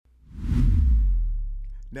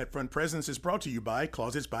NetFront Presence is brought to you by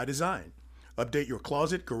Closets by Design. Update your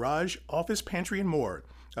closet, garage, office, pantry, and more.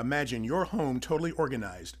 Imagine your home totally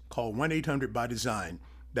organized. Call 1-800-BY-DESIGN.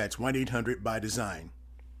 That's 1-800-BY-DESIGN.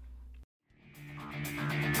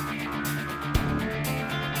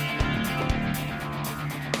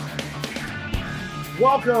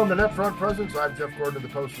 Welcome to NetFront Presence. I'm Jeff Gordon of the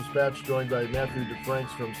Post-Dispatch, joined by Matthew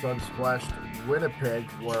DeFranks from Sun-Splashed Winnipeg,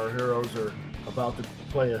 where our heroes are about to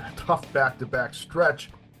play a tough back-to-back stretch.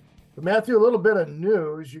 But Matthew, a little bit of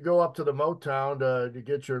news. You go up to the Motown to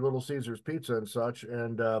get your Little Caesars pizza and such,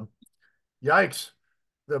 and yikes,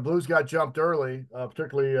 the Blues got jumped early,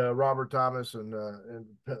 particularly Robert Thomas and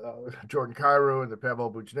Jordan Kyrou and the Pavel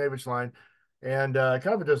Buchnevich line, and kind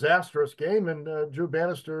of a disastrous game, and Drew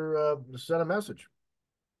Bannister sent a message.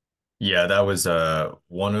 Yeah, that was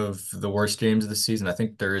one of the worst games of the season. I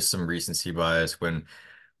think there is some recency bias when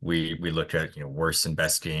we look at, worst and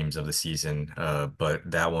best games of the season. But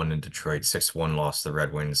that one in Detroit, 6-1 lost to the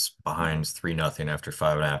Red Wings behind 3-0 after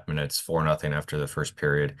 5.5 minutes, 4-0 after the first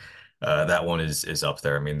period. That one is up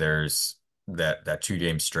there. I mean, there's that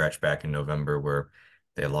 2-game stretch back in November where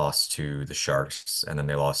they lost to the Sharks and then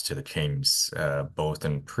they lost to the Kings, both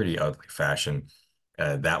in pretty ugly fashion.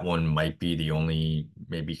 That one might be the only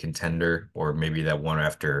maybe contender, or maybe that one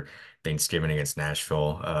after Thanksgiving against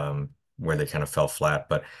Nashville, where they kind of fell flat.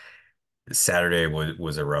 But Saturday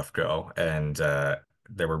was a rough go, and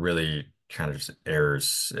there were really kind of just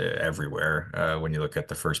errors everywhere when you look at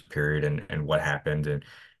the first period and what happened, and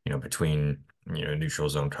between neutral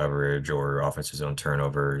zone coverage or offensive zone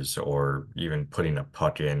turnovers, or even putting a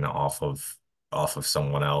puck in off of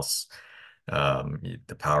someone else.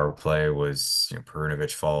 The power play was,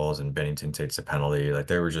 Perunovic falls and Bennington takes a penalty. Like,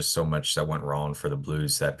 there was just so much that went wrong for the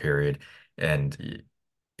Blues that period, and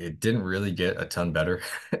it didn't really get a ton better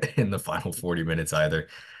in the final 40 minutes either.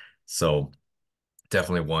 So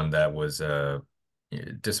definitely one that was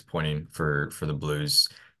disappointing for the Blues,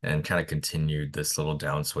 and kind of continued this little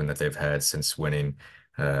downswing that they've had since winning,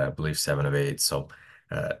 I believe 7 of 8. So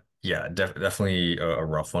yeah, definitely a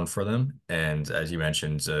rough one for them. And as you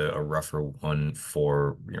mentioned, a rougher one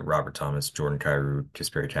for Robert Thomas, Jordan Kyrou,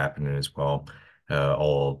 Kasperi Kapanen as well,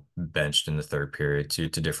 all benched in the third period to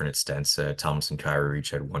different extents. Thomas and Kyrou each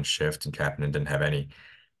had one shift, and Kapanen didn't have any.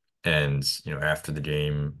 And after the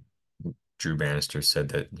game, Drew Bannister said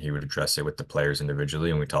that he would address it with the players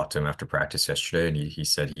individually, and we talked to him after practice yesterday, and he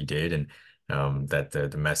said he did, and that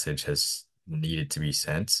the message has needed to be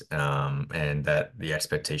sent, and that the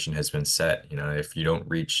expectation has been set. If you don't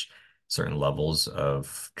reach certain levels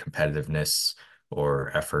of competitiveness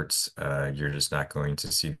or efforts, you're just not going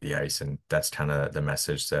to see the ice, and that's kind of the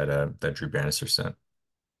message that Drew Bannister sent.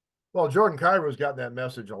 Well, Jordan Kyrou's gotten that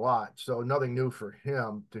message a lot, so nothing new for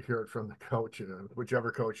him to hear it from the coach,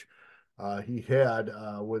 whichever coach he had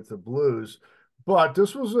with the Blues. But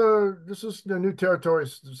this is the new territory,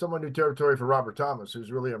 somewhat new territory for Robert Thomas,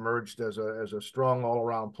 who's really emerged as a strong all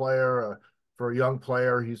around player. For a young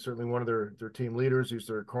player, he's certainly one of their team leaders. He's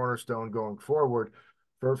their cornerstone going forward.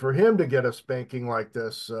 For him to get a spanking like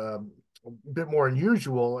this, a bit more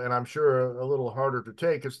unusual, and I'm sure a little harder to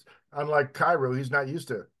take. It's unlike Kyrou, he's not used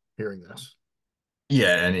to hearing this.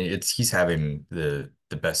 Yeah, and he's having the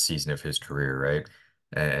best season of his career, right?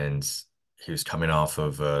 And he was coming off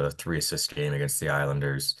of a 3-assist game against the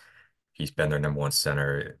Islanders. He's been their number one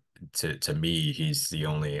center. To me, he's the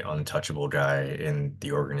only untouchable guy in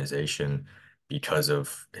the organization because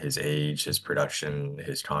of his age, his production,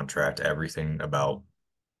 his contract. Everything about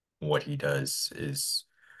what he does is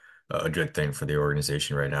a good thing for the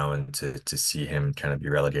organization right now. And to see him kind of be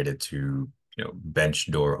relegated to, bench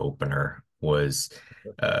door opener was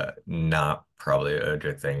not probably a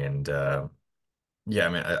good thing. And yeah, I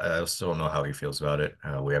mean, I still don't know how he feels about it.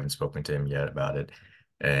 We haven't spoken to him yet about it,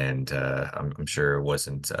 and I'm sure it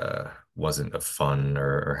wasn't a fun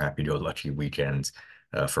or happy-go-lucky weekend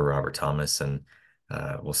for Robert Thomas, and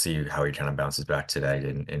we'll see how he kind of bounces back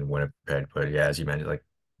today in Winnipeg. But yeah, as you mentioned, like,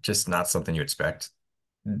 just not something you expect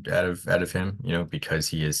out of him, because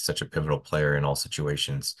he is such a pivotal player in all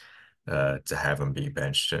situations. To have him be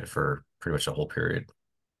benched for pretty much the whole period.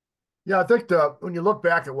 Yeah, I think when you look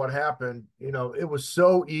back at what happened, it was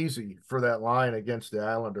so easy for that line against the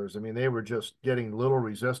Islanders. I mean, they were just getting little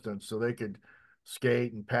resistance, so they could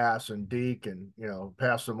skate and pass and deke and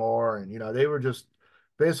pass some more, and they were just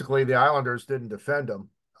basically, the Islanders didn't defend them,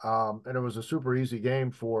 and it was a super easy game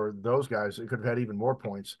for those guys. They could have had even more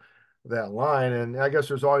points, that line. And I guess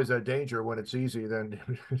there's always that danger when it's easy. Then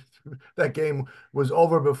that game was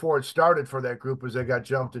over before it started for that group as they got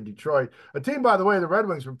jumped in Detroit. A team, by the way, the Red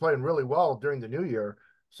Wings were playing really well during the new year.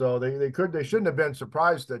 So they shouldn't have been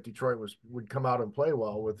surprised that Detroit would come out and play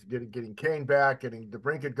well with getting Kane back, getting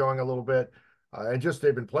DeBrincat going a little bit, and just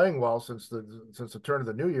they've been playing well since the turn of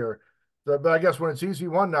the new year. But I guess when it's easy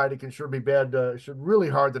one night, it can sure be bad. Should really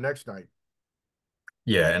hard the next night.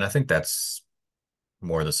 Yeah, and I think that's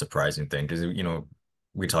more the surprising thing because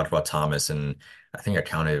we talked about Thomas, and I think I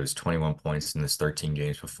counted it was 21 points in this 13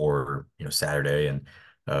 games before Saturday, and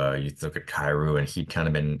you look at Kyrou, and he'd kind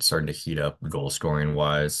of been starting to heat up goal scoring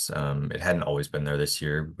wise. It hadn't always been there this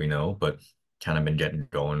year, we know, but kind of been getting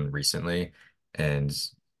going recently, and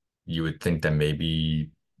you would think that maybe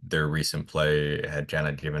their recent play had kind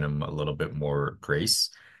of given him a little bit more grace,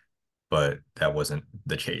 but that wasn't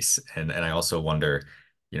the case. And I also wonder,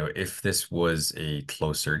 if this was a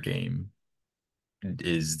closer game,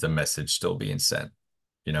 is the message still being sent?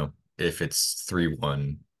 If it's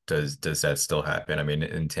 3-1, does that still happen? I mean,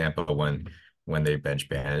 in Tampa, when they bench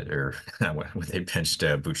Ban or when they benched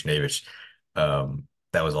Buchnevich,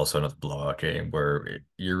 that was also another blowout game where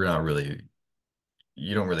you don't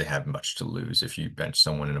really have much to lose if you bench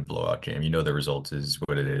someone in a blowout game. The result is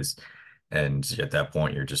what it is. And at that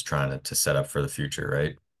point, you're just trying to set up for the future,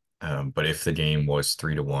 right? But if the game was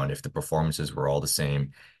 3-1, if the performances were all the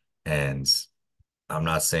same, and I'm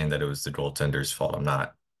not saying that it was the goaltender's fault, I'm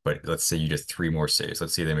not, but let's say you did three more saves.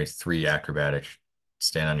 Let's say they made three acrobatic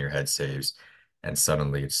stand on your head saves, and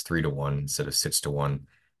suddenly it's 3-1 instead of 6-1.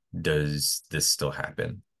 Does this still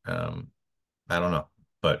happen? I don't know,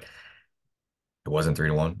 but it wasn't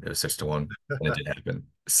 3-1, it was 6-1, and it did happen.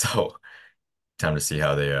 So time to see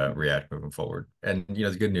how they react moving forward. And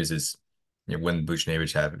the good news is, when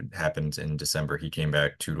Buchnevich happened in December, he came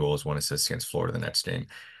back 2 goals, 1 assist against Florida the next game.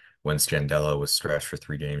 When Scandella was scratched for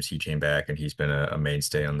 3 games, he came back and he's been a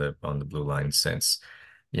mainstay on the blue line since.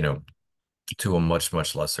 You know, to a much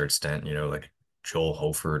lesser extent. Like Joel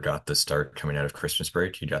Hofer got the start coming out of Christmas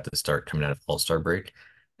break. He got the start coming out of All-Star break,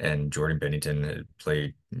 and Jordan Bennington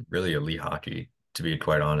played really elite hockey, to be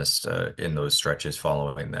quite honest, in those stretches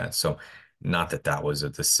following that. So, not that that was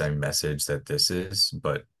the same message that this is,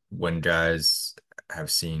 but when guys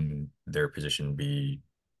have seen their position be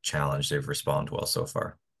challenged, they've responded well so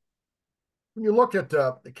far. When you look at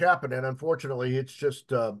the Kapanen, unfortunately, it's just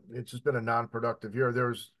been a non-productive year.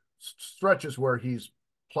 There's stretches where he's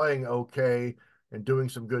playing okay and doing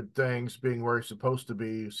some good things, being where he's supposed to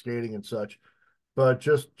be, skating and such, but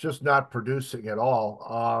just not producing at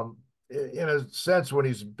all. In a sense, when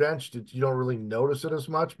he's benched, you don't really notice it as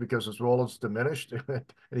much because his role is diminished, and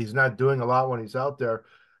he's not doing a lot when he's out there.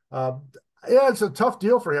 Uh, yeah, it's a tough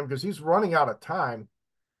deal for him because he's running out of time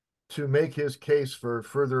to make his case for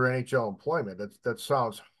further NHL employment. That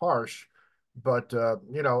sounds harsh, but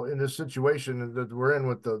in this situation that we're in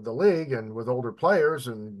with the league and with older players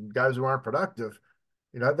and guys who aren't productive,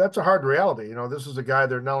 that's a hard reality. This is a guy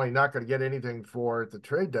they're not only not going to get anything for at the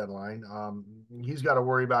trade deadline, he's got to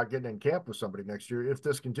worry about getting in camp with somebody next year if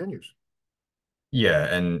this continues.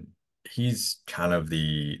 Yeah, and he's kind of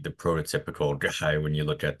the prototypical guy when you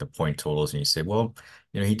look at the point totals and you say, well,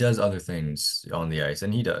 he does other things on the ice,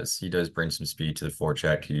 and he does. He does bring some speed to the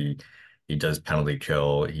forecheck. He does penalty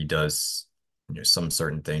kill. He does some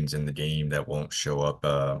certain things in the game that won't show up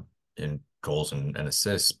in goals and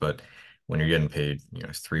assists. But when you're getting paid,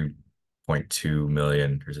 3.2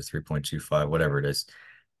 million, or is it 3.25, whatever it is,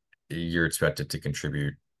 you're expected to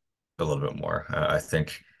contribute a little bit more. I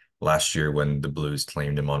think last year when the Blues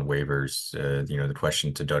claimed him on waivers, the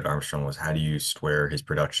question to Doug Armstrong was, how do you square his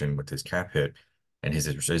production with his cap hit? And his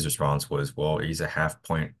response was, well, he's a half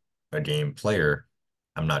point a game player.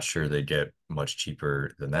 I'm not sure they get much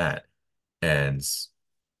cheaper than that. And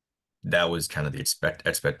that was kind of the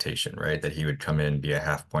expectation, right? That he would come in, be a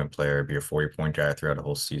half point player, be a 40-point guy throughout a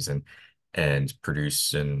whole season, and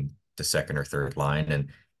produce in the second or third line. And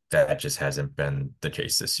that just hasn't been the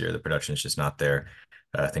case this year. The production is just not there.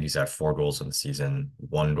 I think he's had 4 goals in the season,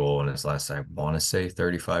 1 goal in his last, I want to say,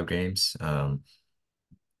 35 games.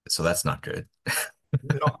 So that's not good.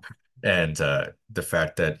 No. And the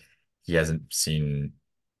fact that he hasn't seen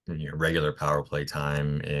regular power play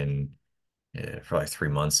time in probably 3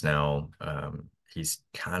 months now. He's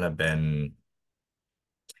kind of been,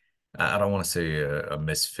 I don't want to say a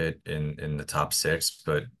misfit in the top six,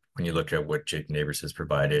 but when you look at what Jake Neighbors has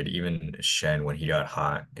provided, even Shen, when he got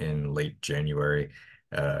hot in late January,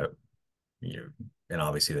 uh, you know, and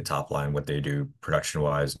obviously the top line, what they do production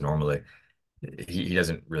wise normally, he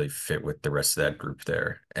doesn't really fit with the rest of that group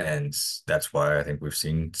there. And that's why I think we've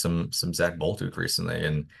seen some Zach Bolduc recently.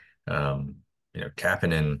 And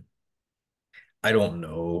Kapanen, I don't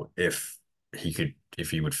know if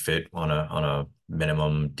he would fit on a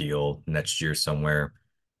minimum deal next year somewhere.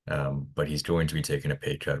 But he's going to be taking a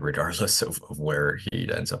pay cut regardless of where he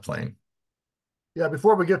ends up playing. Yeah,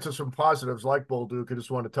 before we get to some positives like Bolduc, I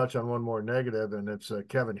just want to touch on one more negative, and it's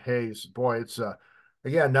Kevin Hayes. Boy, it's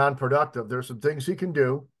again non-productive. There's some things he can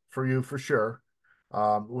do for you for sure,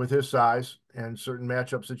 with his size and certain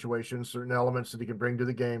matchup situations, certain elements that he can bring to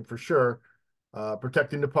the game for sure.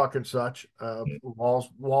 Protecting the puck and such,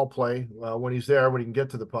 wall play when he's there, when he can get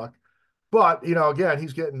to the puck. But again,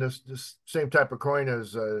 he's getting this same type of coin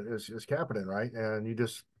as Kapanen, right? And you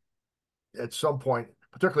just at some point,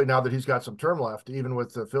 particularly now that he's got some term left, even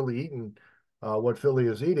with Philly eating what Philly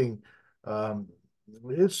is eating,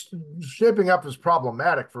 it's shaping up as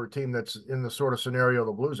problematic for a team that's in the sort of scenario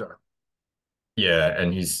the Blues are. Yeah,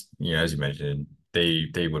 and he's, as you mentioned,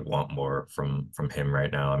 they would want more from him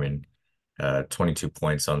right now. I mean, 22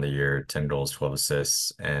 points on the year, 10 goals, 12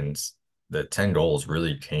 assists, and the 10 goals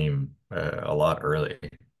really came a lot early.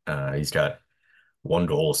 He's got one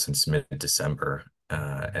goal since mid-December,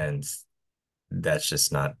 and that's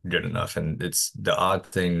just not good enough. And it's the odd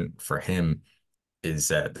thing for him is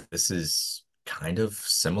that this is kind of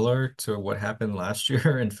similar to what happened last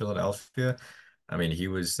year in Philadelphia. I mean, he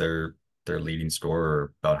was their leading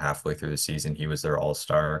scorer about halfway through the season. He was their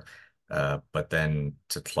all-star. But then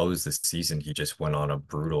to close the season, he just went on a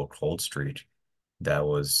brutal cold streak that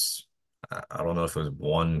was, I don't know if it was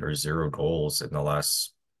 1 or 0 goals in the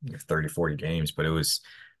last 30, 40 games, but it was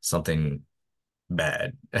something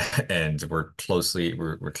bad. And we're closely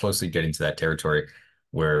getting to that territory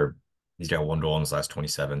where he's got 1 goal in his last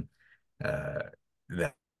 27. Uh,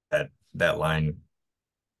 that line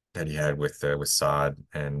that he had with Saad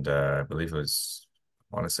and I believe I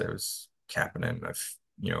want to say it was Kapanen,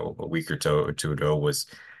 a week or two ago was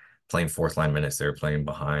playing fourth line minutes. They were playing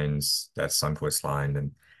behind that Sunquist line,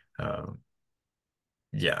 and um,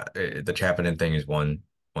 the Kapanen thing is one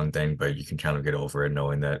thing, but you can kind of get over it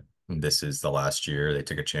knowing that this is the last year. They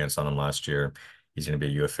took a chance on him last year. He's going to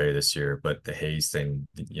be a UFA this year, but the Hayes thing,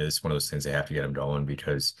 it's one of those things they have to get him going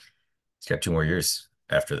because he's got 2 more years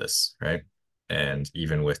after this, right? And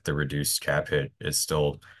even with the reduced cap hit, it's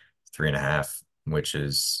still 3.5, which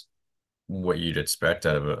is what you'd expect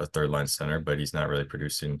out of a third line center, but he's not really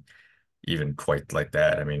producing even quite like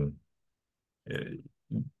that. I mean,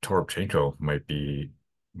 Toropchenko might be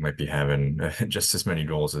having just as many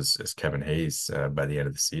goals as Kevin Hayes by the end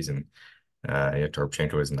of the season. Yeah,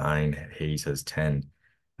 Toropchenko has 9, Hayes has 10.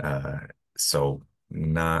 Uh, so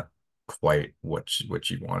not quite what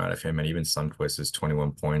you want out of him. And even Sundqvist is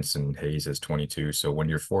 21 points and Hayes is 22. So when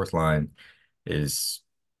your fourth line is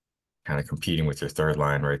kind of competing with your third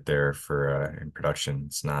line right there for in production,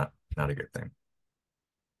 it's not a good thing.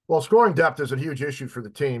 Well, scoring depth is a huge issue for the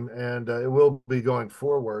team, and it will be going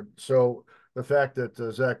forward. So the fact that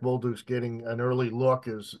Zach Bolduc's getting an early look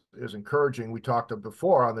is encouraging. We talked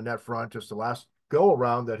before on the net front, just the last go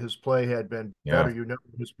around, that his play had been better. Yeah,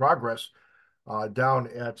 His progress down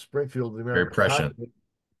at Springfield, the very American prescient. Hockey.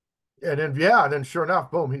 And then sure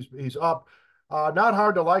enough, boom, he's up. Not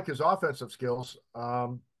hard to like his offensive skills.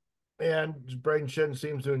 And Braden Shin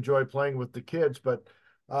seems to enjoy playing with the kids, but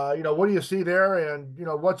what do you see there? And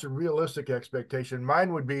what's a realistic expectation?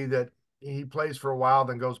 Mine would be that he plays for a while,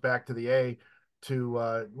 then goes back to the A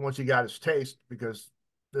to once he got his taste, because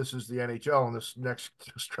this is the NHL and this next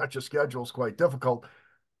stretch of schedule is quite difficult.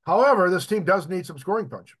 However, this team does need some scoring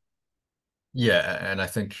punch. Yeah, and I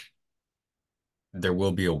think there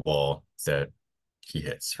will be a wall that he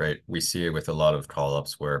hits, right? We see it with a lot of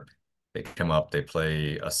call-ups where they come up, they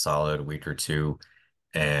play a solid week or two,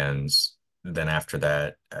 and then after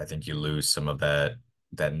that, I think you lose some of that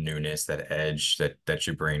newness, that edge that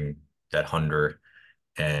you bring, that hunger,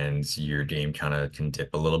 and your game kind of can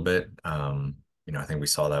dip a little bit. I think we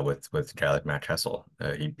saw that with a guy like Matt Kessel.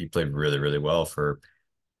 He played really, really well for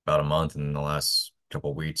about a month, and in the last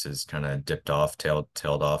couple of weeks has kind of dipped off, tailed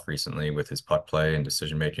off recently with his puck play and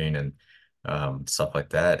decision making and stuff like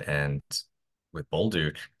that. And with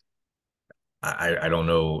Bolduc, I don't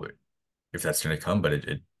know if that's going to come, but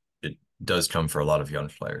it does come for a lot of young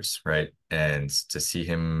players, right? And to see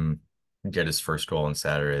him get his first goal on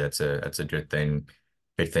Saturday, that's a good thing,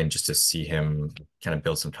 big thing, just to see him kind of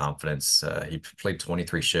build some confidence. He played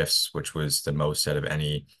 23 shifts, which was the most out of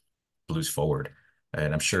any Blues forward,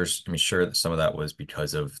 and sure that some of that was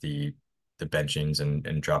because of the benchings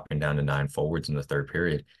and dropping down to 9 forwards in the third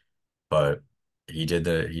period, but he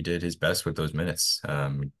did his best with those minutes.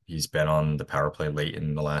 He's been on the power play late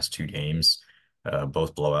in the last 2 games,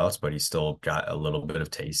 both blowouts, but he's still got a little bit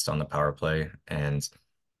of taste on the power play, and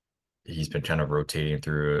he's been kind of rotating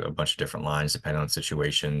through a bunch of different lines depending on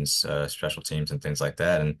situations, special teams and things like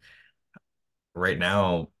that. And right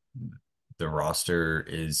now, the roster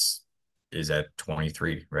is at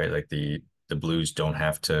 23, right? Like the Blues don't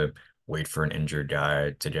have to wait for an injured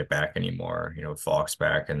guy to get back anymore. You know, Falk's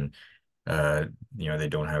back, and uh, they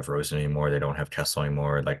don't have Rosen anymore. They don't have Kessel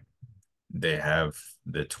anymore. Like they have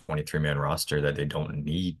the 23-man roster that they don't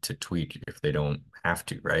need to tweak if they don't have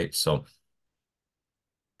to, right? So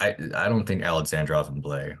I don't think Alexandrov and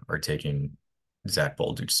Blais are taking Zach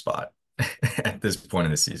Bolduc's spot at this point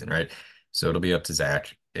in the season, right? So it'll be up to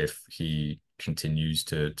Zach if he continues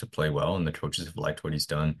to play well and the coaches have liked what he's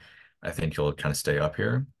done. I think he'll kind of stay up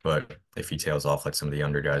here. But if he tails off like some of the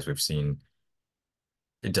younger guys we've seen,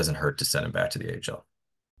 it doesn't hurt to send him back to the AHL.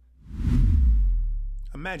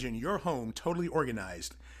 Imagine your home totally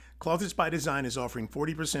organized. Closets by Design is offering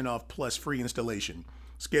 40% off plus free installation.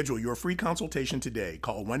 Schedule your free consultation today.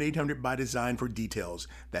 Call 1-800-BY-DESIGN for details.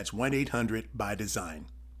 That's 1-800-BY-DESIGN.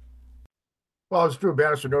 Well, as Drew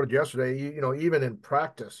Bannister noted yesterday, even in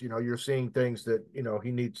practice, you're seeing things that,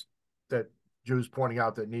 he needs, that Drew's pointing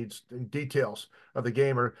out, that needs details of the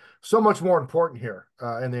game are so much more important here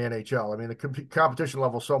in the NHL. I mean, the competition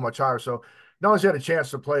level is so much higher. So not only has he had a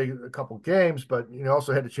chance to play a couple games, but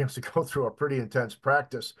also had a chance to go through a pretty intense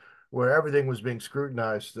practice where everything was being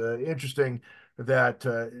scrutinized. Interesting that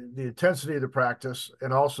the intensity of the practice,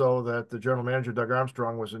 and also that the general manager, Doug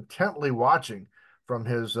Armstrong, was intently watching from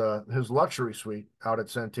his luxury suite out at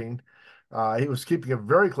Centene. He was keeping it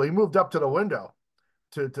very clean. He moved up to the window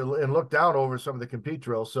to and look down over some of the compete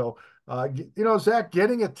drills. So, Zach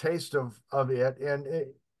getting a taste of it. And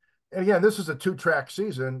again, this is a 2-track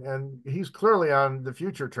season, and he's clearly on the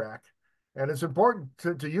future track. And it's important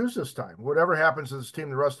to use this time. Whatever happens to this team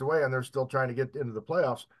the rest of the way, and they're still trying to get into the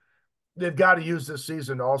playoffs, they've got to use this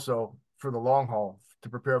season also for the long haul, to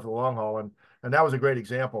prepare for the long haul. And that was a great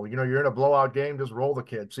example. You're in a blowout game, just roll the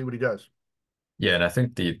kid, see what he does. Yeah, and I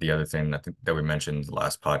think the other thing I think that we mentioned in the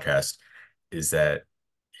last podcast is that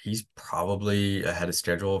he's probably ahead of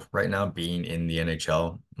schedule right now, being in the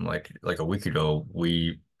NHL. Like a week ago,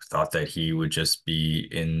 we thought that he would just be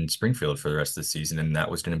in Springfield for the rest of the season, and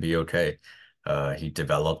that was going to be okay. He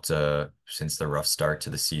developed since the rough start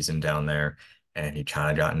to the season down there, and he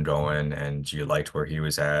kind of gotten going, and you liked where he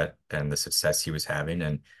was at and the success he was having,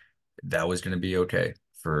 and that was going to be okay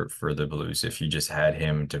for the Blues if you just had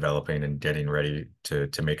him developing and getting ready to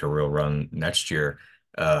make a real run next year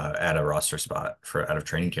at a roster spot for out of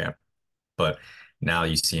training camp. But now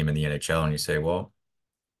you see him in the NHL and you say, well,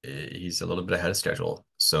 he's a little bit ahead of schedule.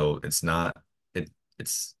 So it's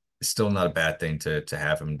still not a bad thing to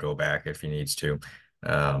have him go back if he needs to.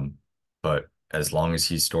 But as long as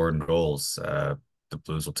he's storing goals, the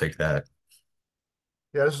Blues will take that.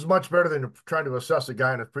 Yeah, this is much better than trying to assess a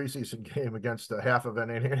guy in a preseason game against half of an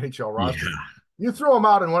NHL roster. Yeah. You throw him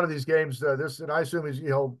out in one of these games, and I assume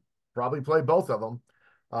he'll probably play both of them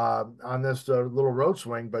on this little road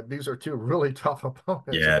swing. But these are two really tough opponents.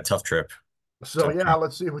 Yeah, tough trip. So tough trip.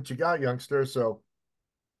 let's see what you got, youngster. So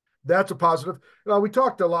that's a positive. We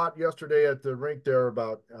talked a lot yesterday at the rink there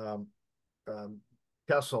about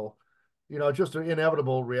Kessel. Just an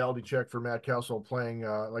inevitable reality check for Matt Kessel playing,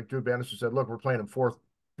 like Drew Bannister said, look, we're playing him fourth,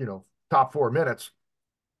 top 4 minutes.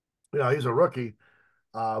 He's a rookie,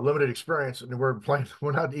 limited experience, and we're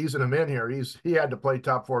not easing him in here. He had to play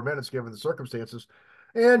top 4 minutes given the circumstances.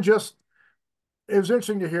 And just, it was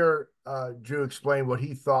interesting to hear Drew explain what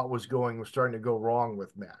he thought was starting to go wrong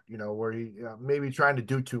with Matt, where he maybe trying to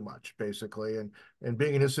do too much, basically, and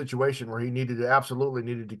being in his situation where he absolutely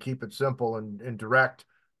needed to keep it simple and direct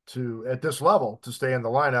at this level to stay in the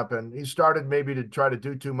lineup. And he started maybe to try to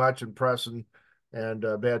do too much and press,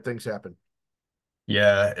 and bad things happen.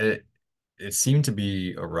 Yeah, it seemed to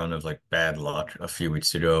be a run of like bad luck a few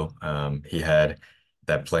weeks ago. He had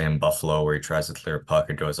that play in Buffalo where he tries to clear a puck,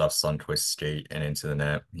 it goes off Sundqvist's skate and into the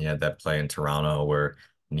net. He had that play in Toronto where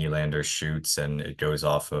Nylander shoots and it goes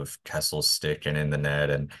off of Kessel's stick and in the net.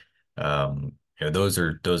 And those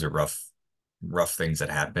are rough things that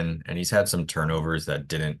happen. And he's had some turnovers that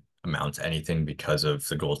didn't amount to anything because of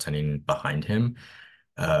the goaltending behind him.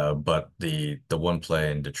 But the one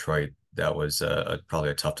play in Detroit that was probably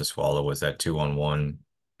a tough to swallow was that 2-on-1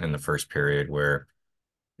 in the first period where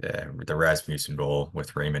the Rasmussen goal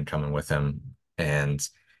with Raymond coming with him, and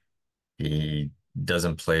he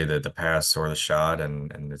doesn't play the pass or the shot,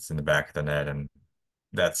 and it's in the back of the net, and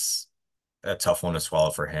that's a tough one to swallow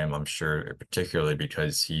for him, I'm sure, particularly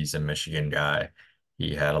because he's a Michigan guy.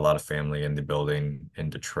 He had a lot of family in the building in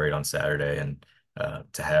Detroit on Saturday, and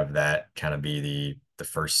to have that kind of be the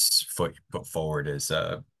first foot put forward is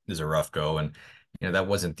a rough go. And that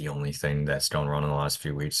wasn't the only thing that's gone wrong in the last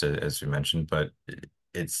few weeks, as we mentioned, but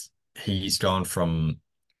he's gone from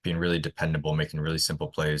being really dependable, making really simple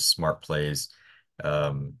plays, smart plays,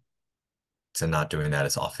 um, to not doing that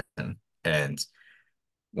as often. And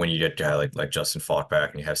when you get a guy like Justin Falk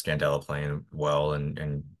back and you have Scandella playing well,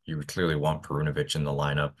 and you clearly want Perunovic in the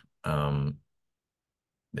lineup,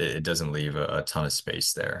 it doesn't leave a ton of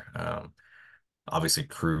space there. Obviously,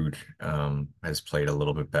 Kyrou has played a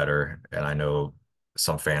little bit better, and I know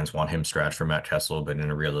some fans want him scratched for Matt Kessel, but in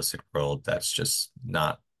a realistic world, that's just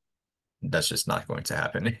not going to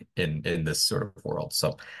happen in this sort of world.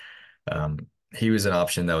 So um, he was an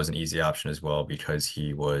option that was an easy option as well because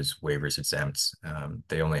he was waivers exempt.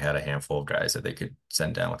 They only had a handful of guys that they could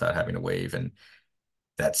send down without having to waive, and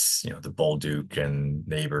that's the Bolduc and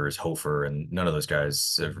Neighbors, Hofer, and none of those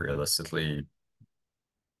guys have realistically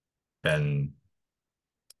been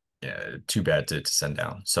too bad to send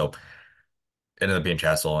down. So it ended up being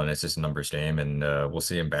Castle, and it's just a numbers game, and we'll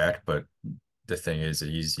see him back. But the thing is, that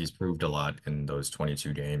he's proved a lot in those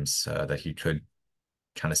 22 games that he could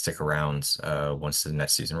kind of stick around once the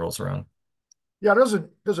next season rolls around. Yeah,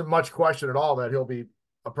 doesn't much question at all that he'll be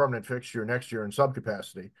a permanent fixture next year in some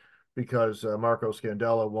capacity, because Marco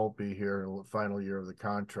Scandella won't be here in the final year of the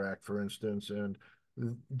contract, for instance, and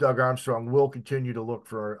Doug Armstrong will continue to look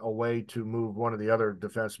for a way to move one of the other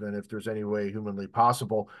defensemen, if there's any way humanly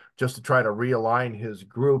possible, just to try to realign his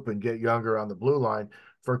group and get younger on the blue line.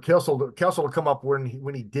 For Kessel to come up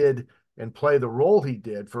when he did and play the role he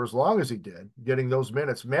did for as long as he did, getting those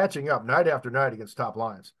minutes, matching up night after night against top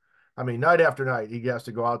lines. I mean, night after night, he has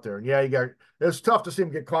to go out there. And yeah, it's tough to see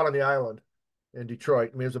him get caught on the island in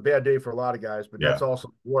Detroit. I mean, it's a bad day for a lot of guys, but that's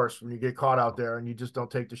also worse when you get caught out there and you just don't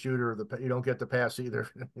take the shooter, or you don't get the pass either.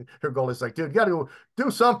 Your goal is like, dude, you got to do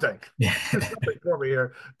something. Yeah. Do something for me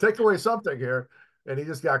here. Take away something here. And he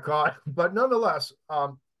just got caught. But nonetheless,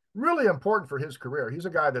 really important for his career. He's a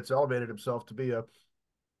guy that's elevated himself to be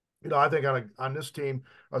I think on this team,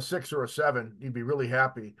 a 6 or a 7, you'd be really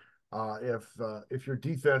happy if your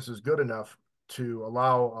defense is good enough to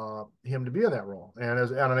allow him to be in that role, and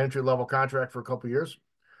on an entry-level contract for a couple of years,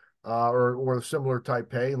 or a similar type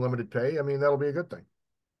pay, limited pay. I mean, that'll be a good thing.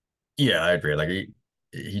 Yeah, I agree. Like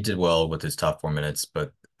he did well with his top 4 minutes,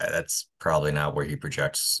 but that's probably not where he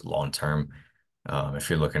projects long term. If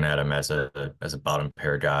you're looking at him as a bottom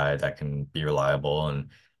pair guy that can be reliable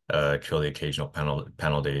and kill the occasional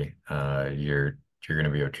penalty, you're going to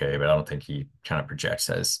be okay. But I don't think he kind of projects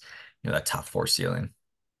as that top 4 ceiling.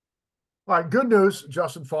 All right, good news.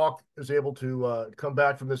 Justin Falk is able to come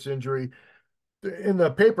back from this injury. In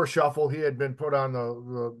the paper shuffle, he had been put on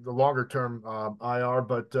the longer term IR,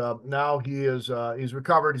 but now he's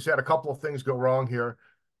recovered. He's had a couple of things go wrong here.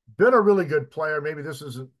 Been a really good player. Maybe this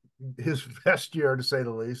isn't his best year, to say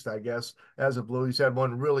the least, I guess, as a Blue. He's had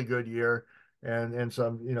one really good year and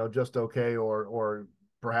some, just okay or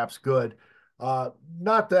perhaps good.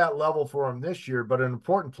 Not that level for him this year, but an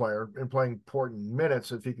important player and playing important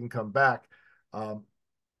minutes if he can come back.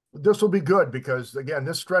 This will be good because, again,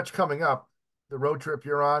 this stretch coming up, the road trip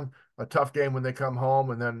you're on, a tough game when they come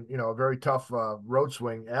home, and then, a very tough road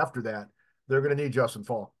swing after that. They're going to need Justin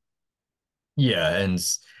Falk. Yeah, and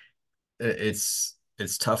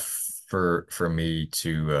it's tough for me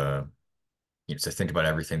to think about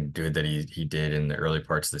everything good that he did in the early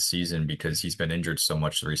parts of the season because he's been injured so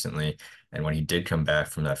much recently. And when he did come back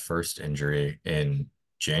from that first injury in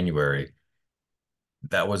January,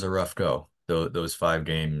 that was a rough go. Those 5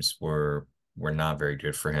 games were not very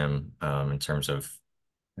good for him in terms of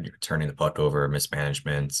turning the puck over,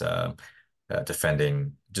 mismanagement,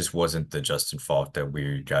 defending. Just wasn't the Justin Falk that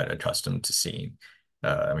we got accustomed to seeing.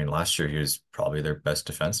 I mean, last year he was probably their best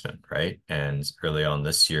defenseman, right? And early on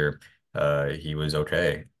this year, he was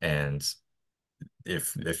okay. And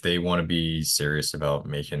if they want to be serious about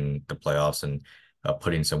making the playoffs and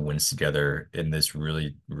putting some wins together in this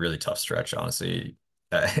really, really tough stretch, honestly,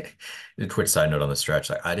 a quick side note on the stretch,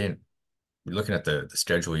 like looking at the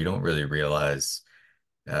schedule, you don't really realize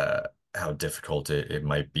how difficult it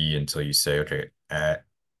might be until you say, okay, at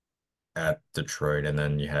Detroit, and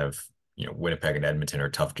then you have Winnipeg and Edmonton are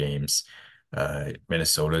tough games.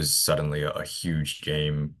 Minnesota's suddenly a huge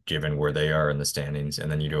game given where they are in the standings,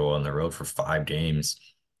 and then you go on the road for 5 games,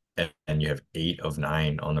 and you have 8 of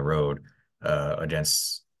 9 on the road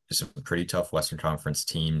against some pretty tough Western Conference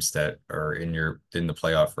teams that are in the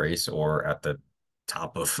playoff race or at the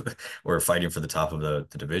top of or fighting for the top of the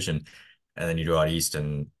division. And then you go out east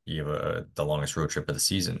and you have the longest road trip of the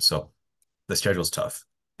season. So the schedule's tough.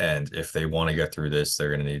 And if they want to get through this, they're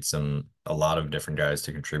going to need a lot of different guys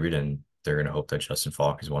to contribute, and they're going to hope that Justin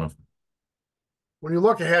Falk is one of them. When you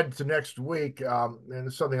look ahead to next week, and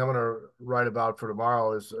it's something I'm going to write about for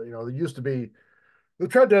tomorrow, is there used to be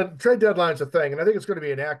The trade deadline's a thing, and I think it's going to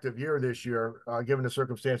be an active year this year, given the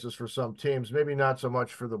circumstances for some teams. Maybe not so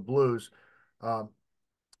much for the Blues, um,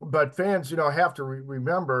 but fans, have to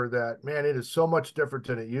remember that, man, it is so much different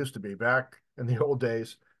than it used to be back in the old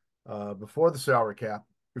days, before the salary cap,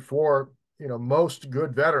 before most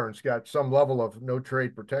good veterans got some level of no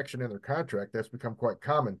trade protection in their contract. That's become quite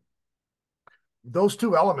common. Those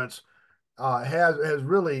two elements has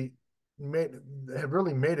really made have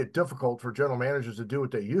really made it difficult for general managers to do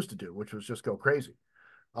what they used to do, which was just go crazy.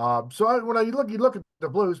 When you look at the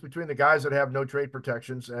Blues, between the guys that have no trade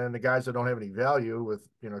protections and the guys that don't have any value with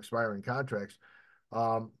expiring contracts,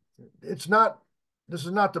 um, it's not this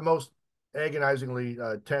is not the most agonizingly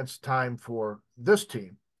tense time for this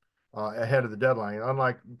team ahead of the deadline.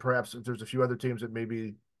 Unlike perhaps if there's a few other teams that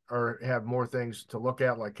maybe have more things to look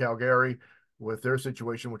at, like Calgary with their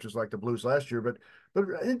situation, which is like the Blues last year. But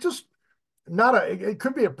it just not a. It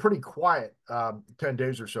could be a pretty quiet 10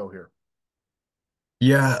 days or so here.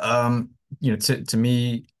 Yeah, to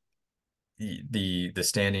me, the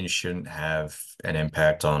standings shouldn't have an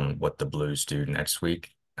impact on what the Blues do next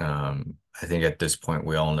week. I think at this point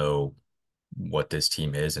we all know what this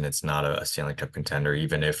team is, and it's not a Stanley Cup contender,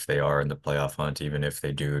 even if they are in the playoff hunt, even if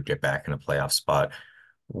they do get back in a playoff spot.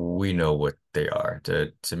 We know what they are.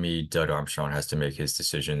 To me, Doug Armstrong has to make his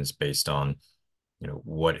decisions based on,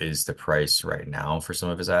 what is the price right now for some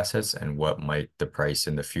of his assets and what might the price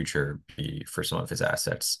in the future be for some of his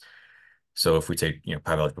assets. So if we take,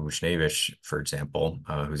 Pavel Buchnevich, for example,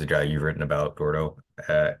 who's a guy you've written about, Gordo,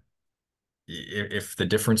 if the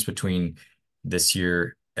difference between this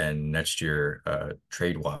year and next year,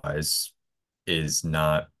 trade wise, is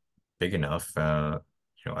not big enough, I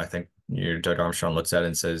think Doug Armstrong looks at it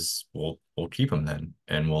and says, we'll keep him then,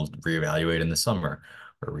 and we'll reevaluate in the summer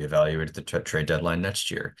or reevaluate at the trade deadline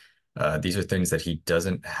next year. These are things that he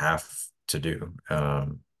doesn't have to do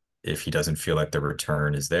if he doesn't feel like the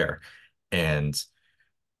return is there. And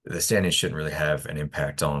the standings shouldn't really have an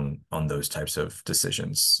impact on those types of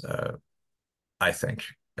decisions. I think.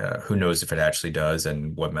 Who knows if it actually does,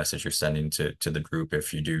 and what message you're sending to the group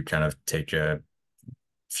if you do kind of take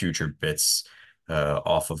future bits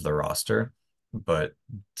off of the roster. But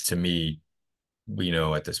to me, we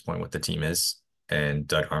know at this point what the team is, and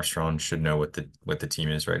Doug Armstrong should know what the team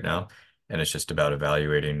is right now. And it's just about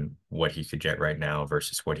evaluating what he could get right now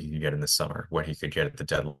versus what he could get in the summer, what he could get at the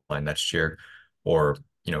deadline next year, or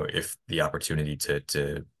if the opportunity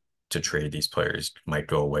to trade these players might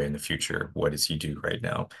go away in the future. What does he do right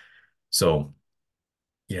now? So,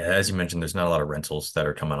 yeah, as you mentioned, there's not a lot of rentals that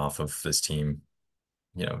are coming off of this team.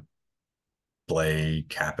 Blake,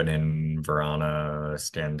 Kapanen, Verana,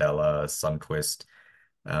 Scandella, Sundqvist,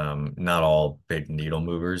 not all big needle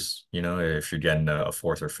movers. If you're getting a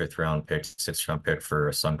fourth or fifth round pick, sixth round pick for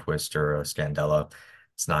a Sundqvist or a Scandella,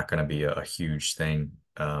 it's not going to be a huge thing.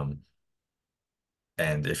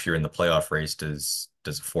 And if you're in the playoff race, does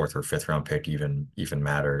a fourth or fifth round pick even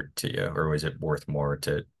matter to you, or is it worth more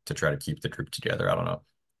to try to keep the group together? I don't know.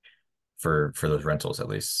 For those rentals at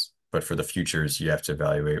least, but for the futures, you have to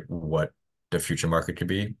evaluate what the future market could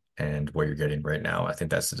be and what you're getting right now. I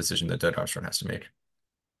think that's the decision that Doug Armstrong has to make.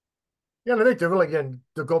 Yeah, and I think again,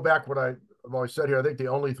 to go back what I've always said here, I think the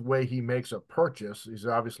only way he makes a purchase, he's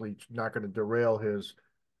obviously not going to derail his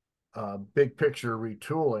big picture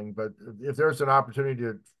retooling, but if there's an opportunity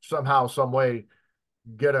to somehow, some way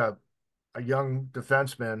get a young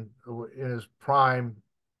defenseman in his prime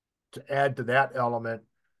to add to that element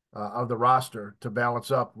of the roster to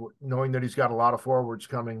balance up, knowing that he's got a lot of forwards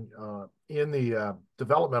coming in the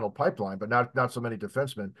developmental pipeline, but not so many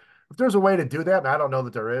defensemen. If there's a way to do that, and I don't know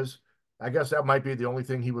that there is, I guess that might be the only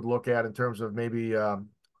thing he would look at in terms of maybe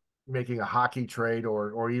making a hockey trade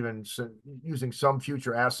or even using some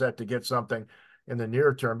future asset to get something in the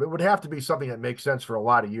near term. It would have to be something that makes sense for a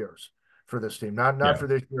lot of years for this team, not for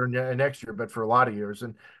this year and next year, but for a lot of years.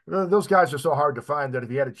 And those guys are so hard to find that if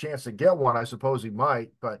he had a chance to get one, I suppose he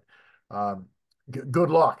might. But good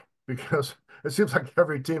luck, because it seems like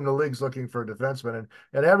every team in the league's looking for a defenseman,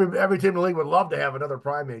 and every team in the league would love to have another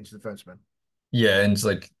prime age defenseman. Yeah, and it's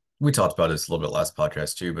like we talked about this a little bit last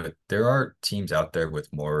podcast too, but there are teams out there with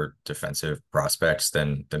more defensive prospects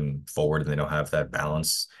than forward, and they don't have that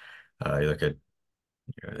balance. You look at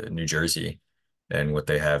New Jersey and what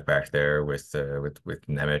they have back there with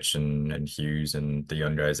Nemec and Hughes and the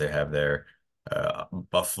young guys they have there.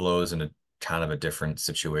 Buffalo's in a kind of a different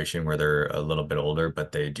situation where they're a little bit older,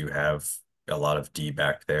 but they do have a lot of D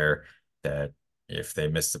back there that if they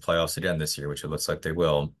miss the playoffs again this year, which it looks like they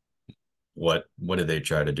will, what do they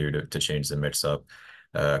try to do to change the mix up?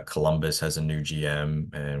 Columbus has a new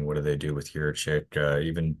GM, and what do they do with Juracek?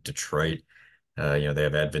 Even Detroit They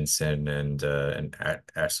have Edvinson and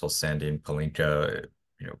Axel Sandin Palinka.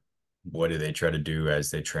 What do they try to do as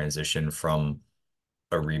they transition from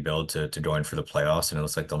a rebuild to going for the playoffs? And it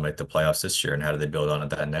looks like they'll make the playoffs this year. And how do they build on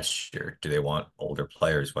that next year? Do they want older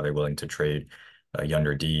players? Are they willing to trade a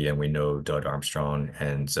younger D? And we know Doug Armstrong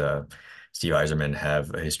and Steve Yzerman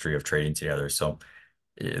have a history of trading together. So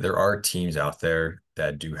there are teams out there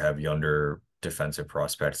that do have younger defensive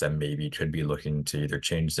prospects that maybe could be looking to either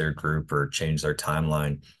change their group or change their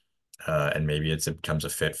timeline. And maybe it becomes a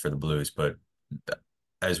fit for the Blues. But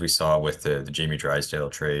as we saw with the Jamie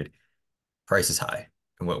Drysdale trade, price is high.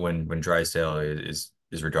 And when Drysdale is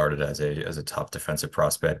regarded as a top defensive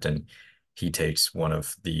prospect, and he takes one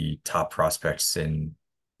of the top prospects in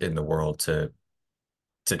the world to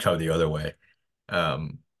go the other way,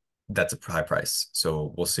 that's a high price.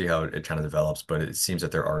 So we'll see how it kind of develops. But it seems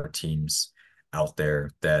that there are teams out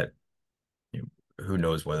there that, who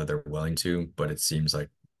knows whether they're willing to, but it seems like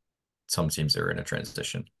some teams are in a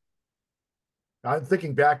transition. I'm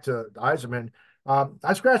thinking back to Yzerman.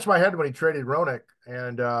 I scratched my head when he traded Roenick,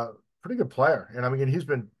 and pretty good player. And I mean, he's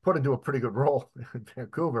been put into a pretty good role in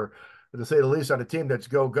Vancouver, to say the least, on a team that's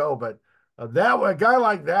go. But a guy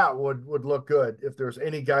like that would look good if there's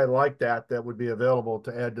any guy like that would be available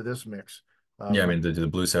to add to this mix. Yeah, I mean, the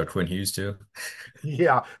Blues have Quinn Hughes too.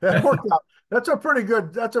 Yeah, that worked out. That's a pretty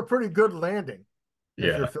good landing. If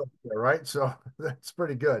Yeah. you're filming there, right? So that's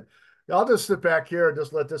pretty good. I'll just sit back here and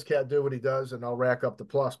just let this cat do what he does, and I'll rack up the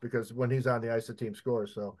plus, because when he's on the ice, the team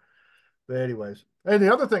scores. So, but anyways, and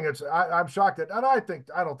the other thing is, I'm shocked that, and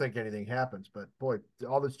I don't think anything happens, but boy,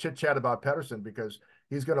 all this chit chat about Pettersson, because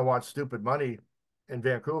he's going to want stupid money in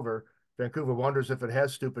Vancouver. Vancouver wonders if it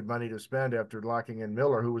has stupid money to spend after locking in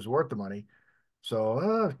Miller, who was worth the money.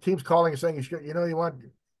 So teams calling and saying, you're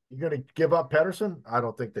going to give up Pettersson? I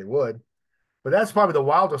don't think they would, but that's probably the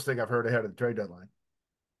wildest thing I've heard ahead of the trade deadline.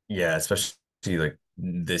 Yeah, especially like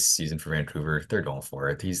this season for Vancouver, they're going for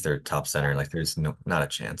it. He's their top center. Like, there's not a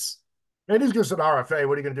chance. And he's just an RFA.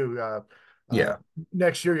 What are you going to do? Yeah.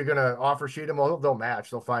 Next year, you're going to offer sheet him. Well, they'll match.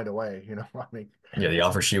 They'll find a way. I mean, Yeah, the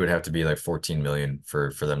offer sheet would have to be like 14 million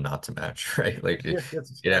for them not to match, right? Like you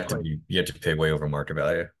have to pay way over market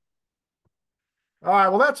value. All right,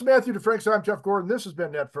 well, that's Matthew DeFranks. I'm Jeff Gordon. This has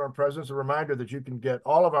been Net Front Presence. A reminder that you can get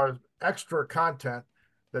all of our extra content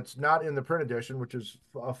that's not in the print edition, which is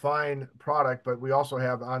a fine product, but we also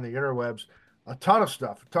have on the interwebs a ton of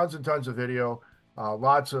stuff, tons and tons of video,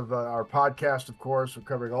 lots of our podcast, of course. We're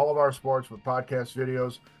covering all of our sports with podcast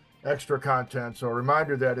videos, extra content. So a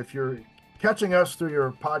reminder that if you're catching us through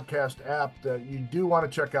your podcast app, that you do want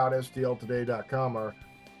to check out stltoday.com, our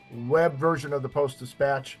web version of the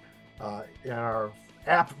Post-Dispatch, and our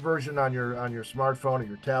app version on your smartphone or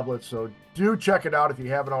your tablet. So do check it out if you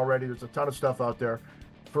haven't already. There's a ton of stuff out there.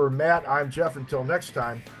 For Matt, I'm Jeff. Until next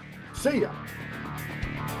time, see ya.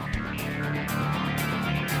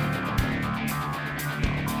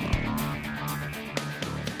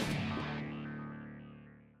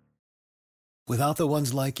 Without the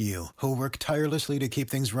ones like you, who work tirelessly to keep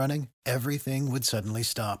things running, everything would suddenly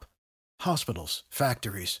stop. Hospitals,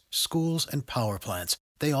 factories, schools, and power plants,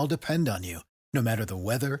 they all depend on you. No matter the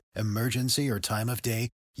weather, emergency, or time of day,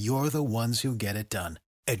 you're the ones who get it done.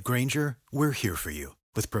 At Grainger, we're here for you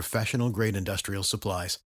with professional-grade industrial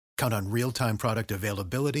supplies. Count on real-time product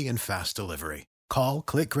availability and fast delivery. Call,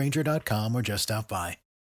 click Grainger.com, or just stop by.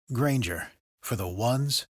 Grainger, for the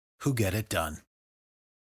ones who get it done.